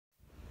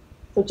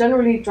So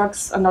generally,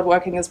 drugs are not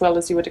working as well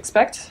as you would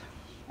expect.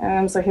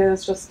 So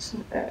here's just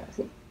I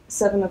think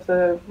 7 of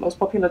the most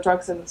popular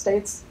drugs in the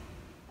States.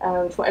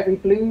 And for every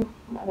blue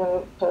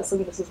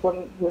person, this is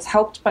one who was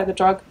helped by the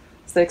drug.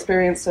 So they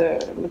experience a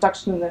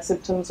reduction in their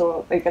symptoms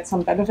or they get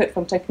some benefit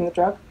from taking the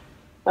drug.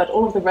 But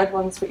all of the red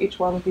ones for each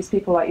one, these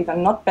people are either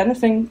not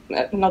benefiting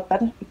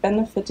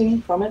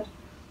from it,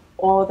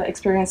 or they're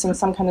experiencing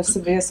some kind of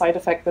severe side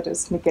effect that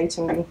is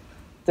negating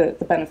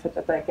the benefit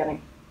that they're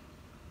getting.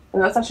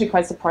 And that's actually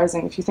quite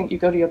surprising. If you think you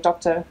go to your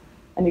doctor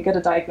and you get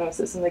a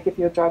diagnosis and they give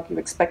you a drug, you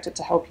expect it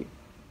to help you,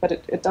 but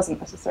it doesn't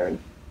necessarily.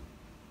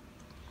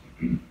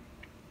 And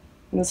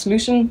the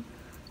solution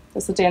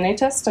is the DNA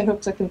test. I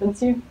hope to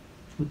convince you.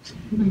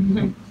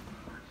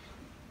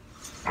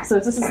 So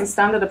this is the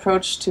standard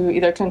approach to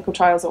either clinical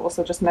trials or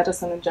also just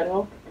medicine in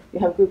general. You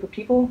have a group of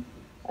people,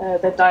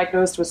 they're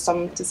diagnosed with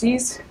some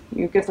disease,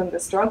 you give them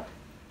this drug,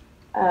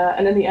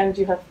 and in the end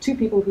you have 2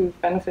 people who've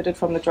benefited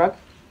from the drug,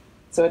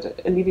 so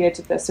it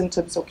alleviated their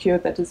symptoms or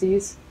cured their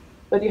disease,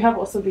 but you have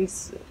also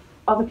these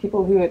other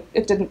people who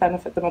it didn't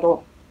benefit them at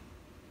all.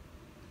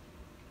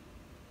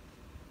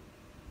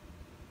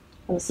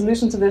 And the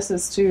solution to this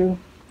is to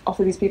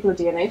offer these people a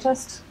DNA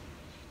test.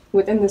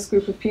 Within this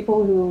group of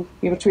people who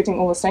you were treating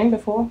all the same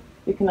before,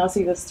 you can now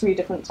see there's 3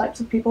 different types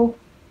of people,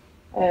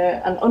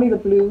 and only the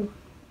blue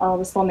are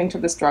responding to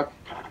this drug.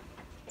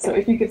 So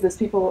if you give these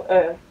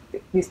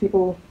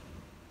people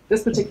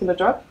this particular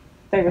drug,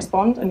 they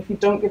respond, and if you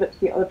don't give it to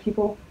the other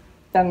people,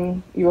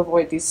 then you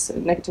avoid these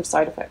negative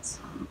side effects.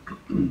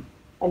 And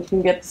you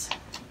can get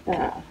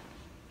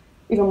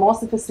even more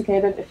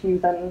sophisticated if you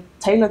then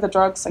tailor the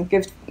drugs and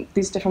give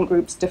these different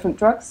groups different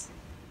drugs,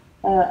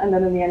 and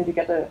then in the end you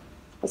get a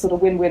sort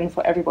of win-win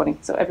for everybody.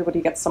 So everybody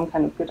gets some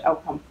kind of good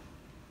outcome.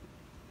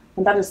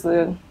 And that is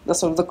the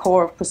sort of the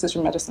core of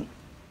precision medicine.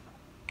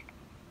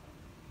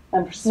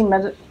 And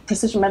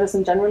precision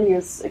medicine generally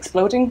is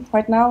exploding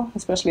right now,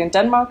 especially in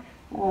Denmark.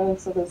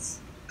 So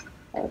there's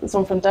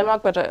one from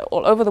Denmark, but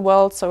all over the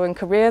world. So in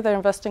Korea, they're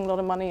investing a lot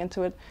of money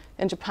into it.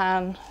 In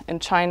Japan, in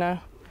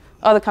China,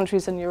 other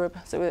countries in Europe.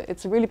 So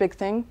it's a really big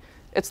thing.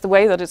 It's the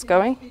way that it's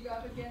going. Speak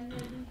up again,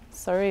 maybe?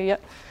 Sorry, yeah.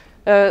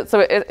 So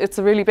it's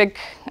a really big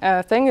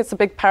thing. It's a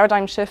big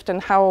paradigm shift in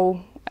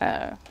how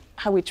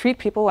we treat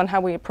people and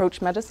how we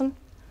approach medicine.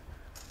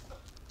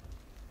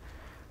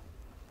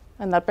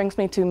 And that brings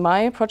me to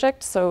my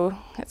project. So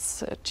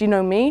it's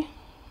Genome Me,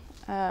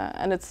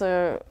 and it's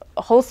a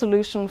whole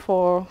solution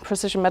for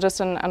precision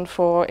medicine and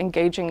for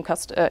engaging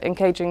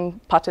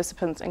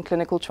participants in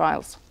clinical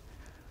trials.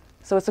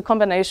 So it's a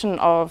combination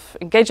of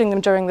engaging them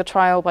during the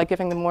trial by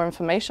giving them more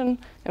information,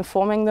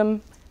 informing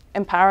them,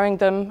 empowering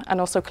them, and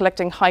also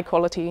collecting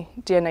high-quality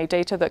DNA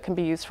data that can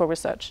be used for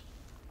research.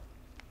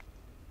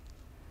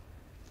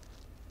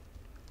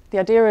 The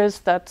idea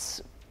is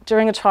that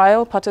during a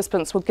trial,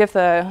 participants will give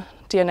their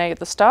DNA at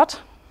the start.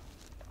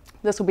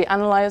 This will be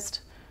analyzed,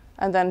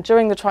 and then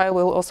during the trial,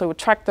 we'll also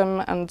track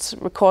them and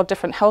record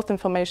different health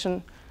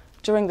information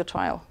during the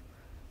trial.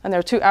 And there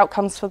are 2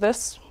 outcomes for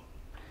this.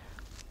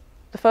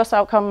 The first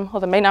outcome, or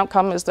the main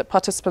outcome, is that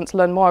participants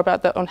learn more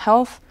about their own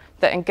health.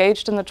 They're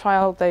engaged in the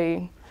trial.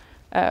 They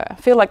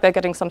feel like they're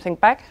getting something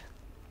back.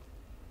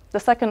 The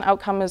second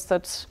outcome is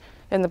that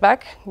in the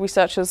back,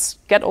 researchers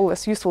get all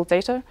this useful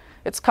data.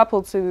 It's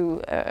coupled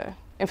to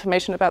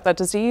information about their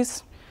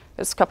disease.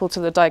 It's coupled to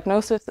the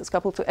diagnosis. It's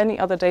coupled to any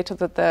other data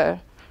that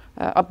they're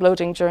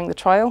uploading during the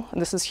trial,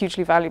 and this is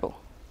hugely valuable.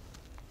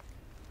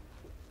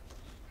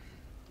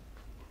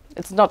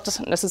 It's not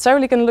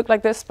necessarily going to look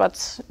like this,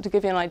 but to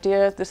give you an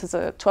idea, this is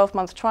a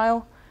 12-month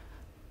trial,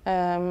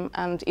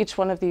 and each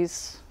one of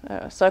these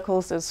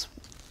circles is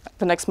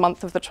the next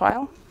month of the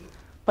trial.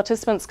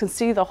 Participants can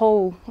see the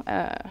whole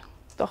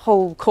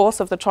course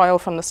of the trial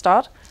from the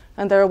start,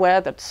 and they're aware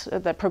that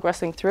they're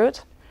progressing through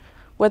it.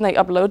 When they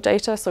upload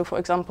data, so for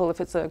example, if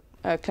it's a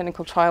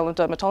clinical trial in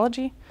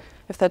dermatology,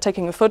 if they're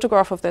taking a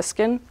photograph of their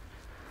skin,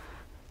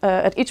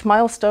 at each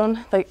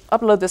milestone, they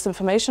upload this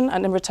information,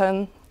 and in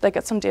return, they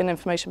get some DNA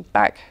information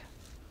back.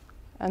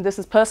 And this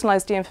is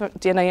personalized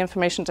DNA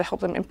information to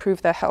help them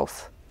improve their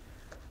health.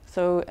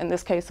 So in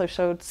this case, I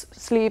showed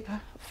sleep,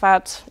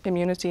 fat,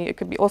 immunity. It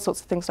could be all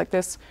sorts of things like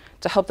this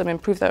to help them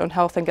improve their own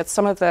health and get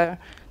some of their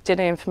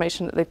DNA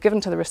information that they've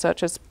given to the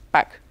researchers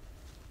back.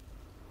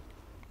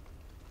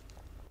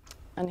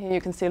 And here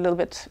you can see a little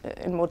bit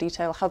in more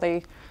detail how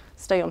they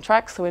stay on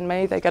track. So in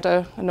May, they get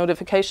a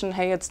notification,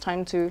 hey, it's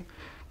time to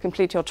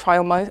complete your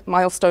trial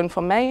milestone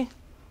for May.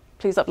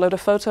 Please upload a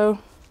photo.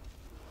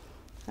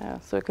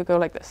 So it could go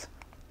like this.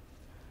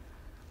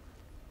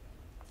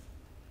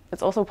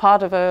 It's also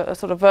part of a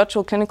sort of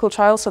virtual clinical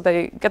trial, so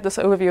they get this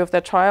overview of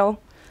their trial.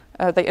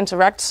 They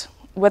interact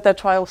with their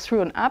trial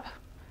through an app.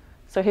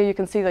 So here you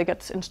can see they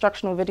get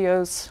instructional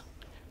videos,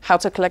 how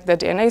to collect their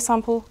DNA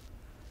sample.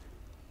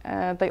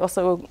 They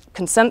also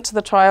consent to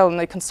the trial, and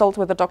they consult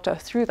with the doctor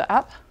through the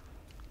app.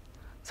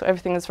 So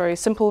everything is very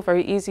simple,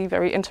 very easy,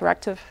 very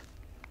interactive.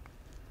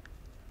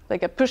 They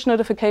get push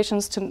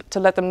notifications to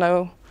let them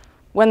know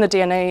when the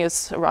DNA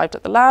has arrived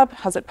at the lab,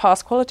 has it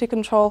passed quality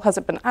control, has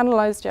it been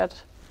analyzed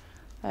yet?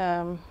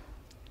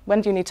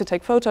 When do you need to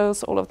take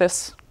photos? All of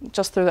this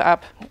just through the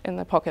app in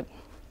the pocket.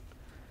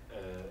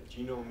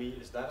 Genome Me,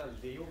 is that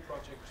a Leo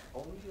project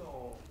only,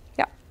 or?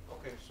 Yeah.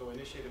 Okay, so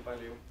initiated by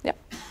Leo. Yeah.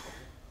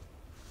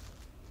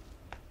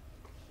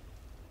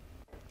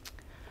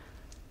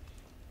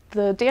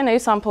 The DNA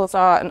samples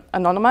are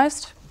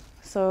anonymized.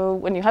 So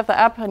when you have the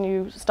app and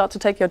you start to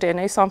take your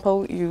DNA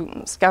sample,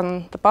 you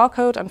scan the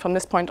barcode, and from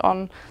this point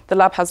on, the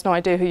lab has no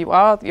idea who you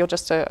are. You're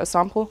just a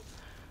sample.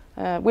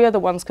 We are the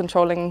ones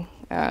controlling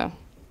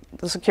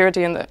the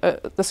security and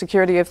the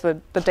security of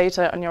the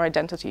data and your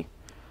identity.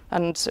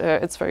 And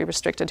it's very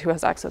restricted who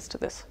has access to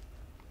this.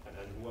 And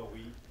who are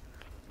we?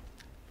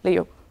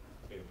 Leo.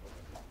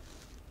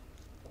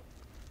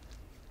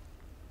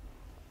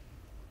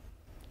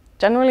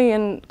 Generally,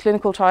 in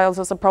clinical trials,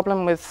 there's a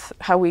problem with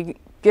how we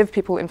give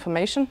people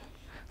information.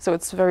 So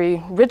it's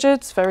very rigid,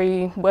 it's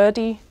very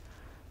wordy,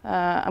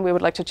 and we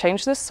would like to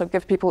change this. So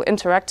give people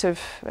interactive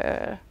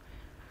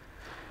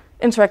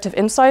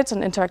insights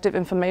and interactive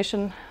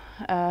information,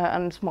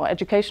 and more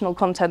educational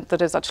content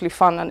that is actually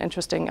fun and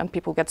interesting, and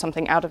people get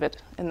something out of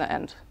it in the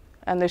end.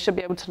 And they should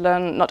be able to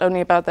learn not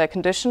only about their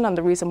condition and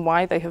the reason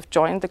why they have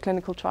joined the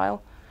clinical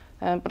trial,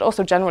 but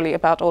also generally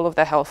about all of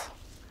their health.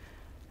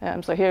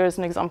 So here is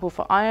an example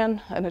for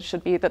iron, and it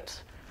should be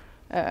that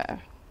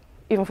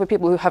even for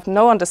people who have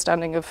no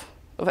understanding of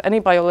any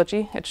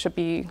biology, it should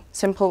be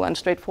simple and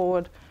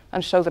straightforward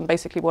and show them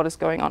basically what is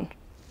going on.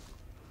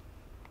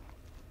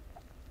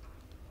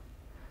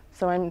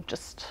 So I'm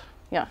just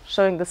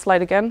showing this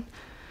slide again.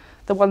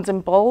 The ones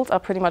in bold are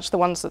pretty much the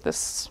ones that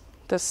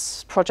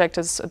this project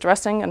is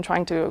addressing and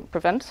trying to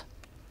prevent.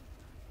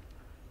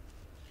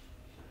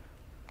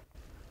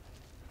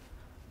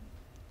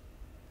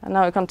 And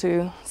now I come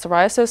to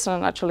psoriasis,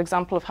 and an actual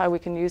example of how we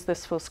can use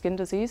this for skin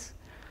disease.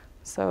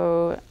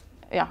 So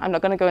yeah, I'm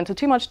not going to go into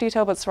too much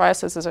detail, but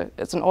psoriasis is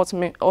an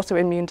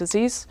autoimmune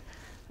disease.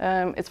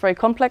 It's very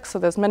complex, so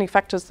there's many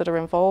factors that are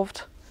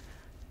involved.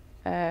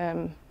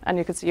 And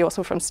you can see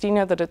also from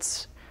Stina that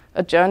it's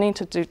a journey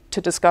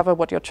to discover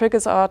what your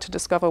triggers are, to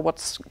discover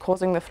what's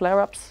causing the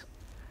flare-ups.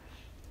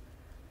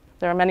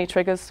 There are many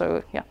triggers,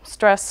 so yeah,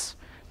 stress,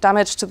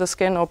 damage to the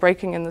skin or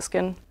breaking in the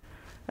skin,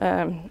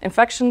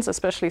 infections,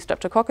 especially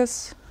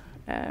streptococcus,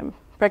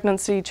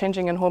 pregnancy,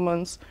 changing in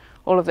hormones,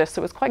 all of this.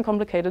 So it's quite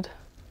complicated.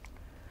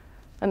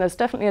 And there's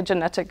definitely a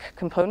genetic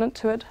component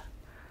to it.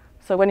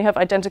 So when you have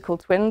identical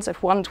twins,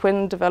 if one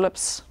twin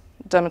develops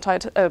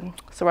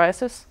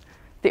psoriasis,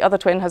 the other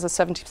twin has a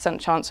 70%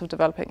 chance of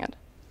developing it.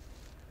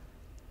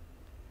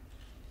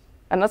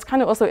 And that's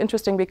kind of also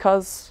interesting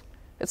because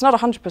it's not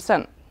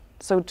 100%.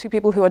 So two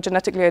people who are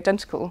genetically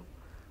identical,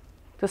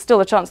 there's still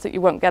a chance that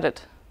you won't get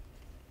it.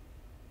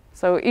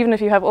 So even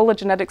if you have all the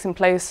genetics in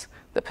place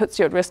that puts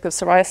you at risk of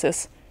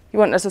psoriasis, you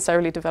won't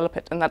necessarily develop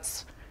it. And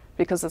that's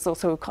because there's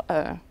also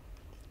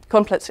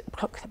complex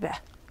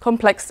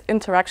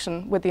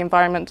interaction with the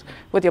environment,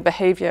 with your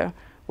behavior,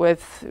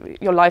 with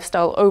your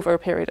lifestyle over a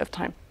period of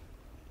time.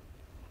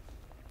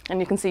 And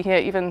you can see here,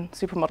 even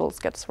supermodels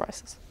get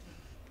psoriasis.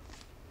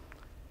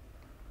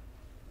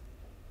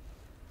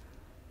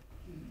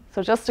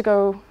 So just to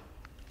go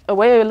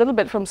away a little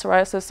bit from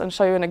psoriasis and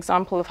show you an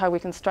example of how we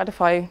can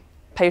stratify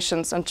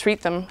patients and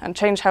treat them and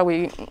change how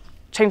we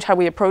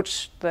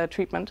approach the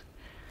treatment.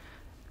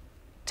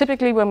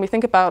 Typically, when we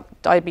think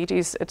about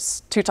diabetes,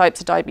 it's two types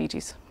of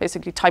diabetes,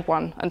 basically type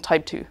 1 and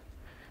type 2.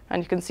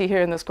 And you can see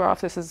here in this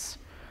graph, this is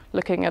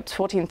looking at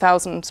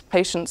 14,000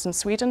 patients in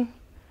Sweden.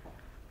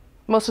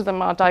 Most of them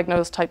are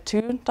diagnosed type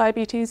 2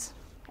 diabetes,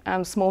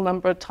 and a small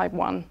number type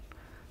 1,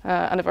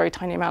 and a very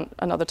tiny amount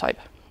another type.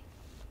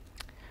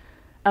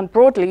 And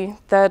broadly,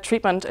 their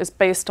treatment is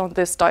based on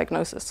this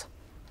diagnosis.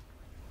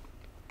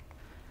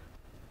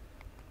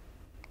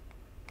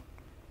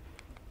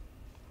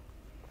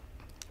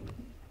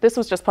 This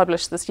was just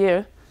published this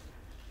year.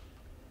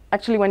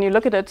 Actually, when you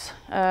look at it,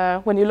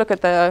 when you look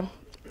at the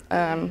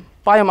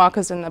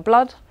biomarkers in their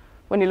blood,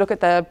 when you look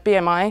at their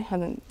BMI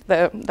and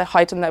their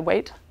height and their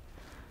weight,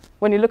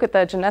 when you look at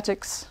their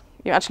genetics,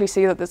 you actually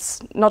see that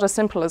it's not as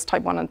simple as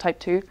type 1 and type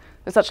 2.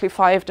 There's actually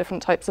 5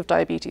 different types of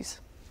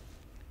diabetes.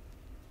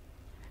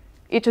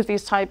 Each of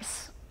these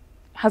types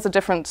has a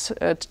different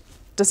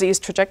disease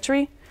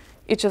trajectory.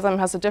 Each of them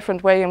has a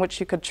different way in which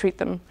you could treat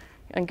them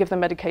and give them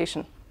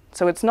medication.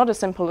 So it's not as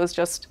simple as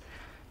just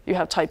you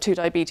have type 2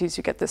 diabetes,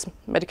 you get this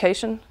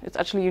medication. It's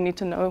actually you need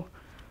to know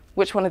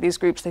which one of these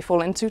groups they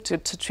fall into to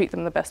treat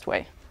them the best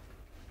way.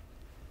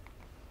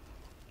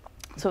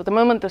 So at the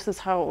moment, this is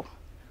how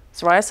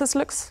psoriasis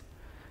looks.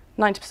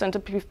 90%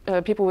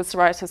 of people with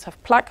psoriasis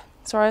have plaque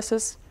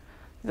psoriasis.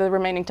 The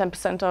remaining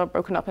 10% are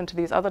broken up into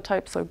these other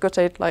types, so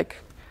guttate like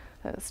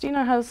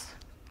Stina has.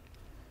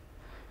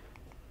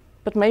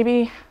 But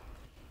maybe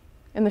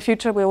in the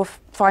future we will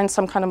find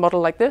some kind of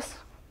model like this,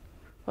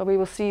 where we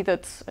will see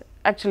that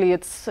actually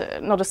it's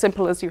not as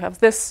simple as you have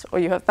this or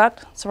you have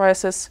that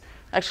psoriasis.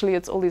 Actually,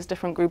 it's all these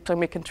different groups, and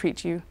we can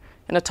treat you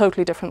in a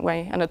totally different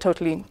way and a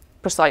totally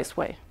precise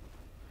way.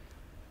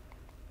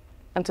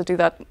 And to do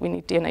that, we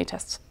need DNA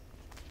tests.